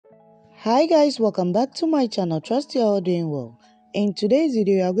Hi guys, welcome back to my channel. Trust you're all doing well. In today's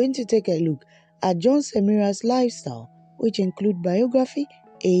video, we are going to take a look at Jon Semira's lifestyle, which include biography,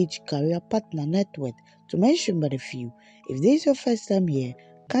 age, career, partner, net worth, to mention but a few. If this is your first time here,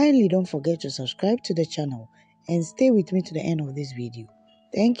 kindly don't forget to subscribe to the channel and stay with me to the end of this video.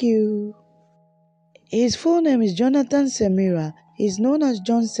 Thank you. His full name is Jonathan Semira. He is known as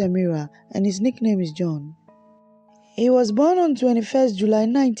Jon Semira and his nickname is Jon. He was born on 21st July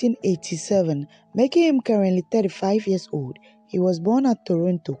 1987, making him currently 35 years old. He was born at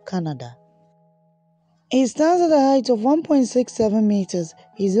Toronto, Canada. He stands at a height of 1.67 meters.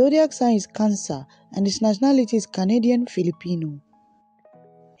 His zodiac sign is Cancer and his nationality is Canadian Filipino.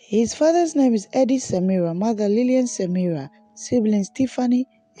 His father's name is Eddie Semira, mother Lillian Semira, siblings Tiffany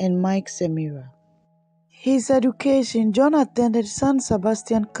and Mike Semira. His education, Jon attended San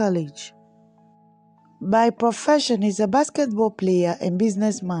Sebastian College. By profession, he's a basketball player and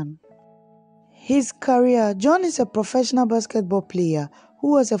businessman. His career, Jon is a professional basketball player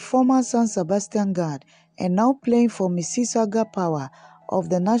who was a former San Sebastian guard and now playing for Mississauga Power of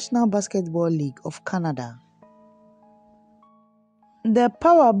the National Basketball League of Canada. The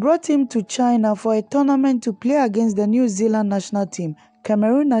Power brought him to China for a tournament to play against the New Zealand national team,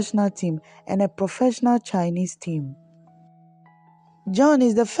 Cameroon national team, and a professional Chinese team. Jon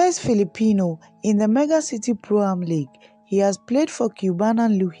is the first Filipino in the Mega City Pro-Am League. He has played for Cubana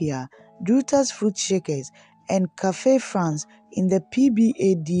Lugia, Drutas Fruit Shakers, and Café France in the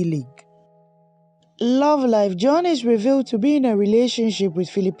PBAD League. Love life, Jon is revealed to be in a relationship with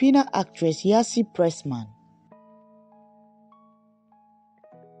Filipino actress Yassi Pressman.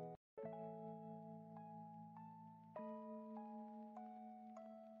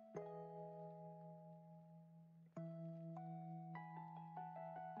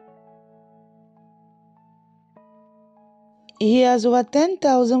 He has over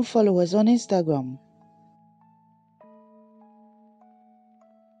 10,000 followers on Instagram.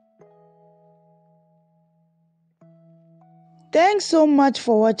 Thanks so much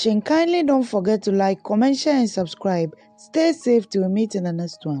for watching. Kindly don't forget to like, comment, share and subscribe. Stay safe till we meet in the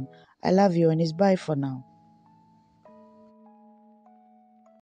next one. I love you and it's bye for now.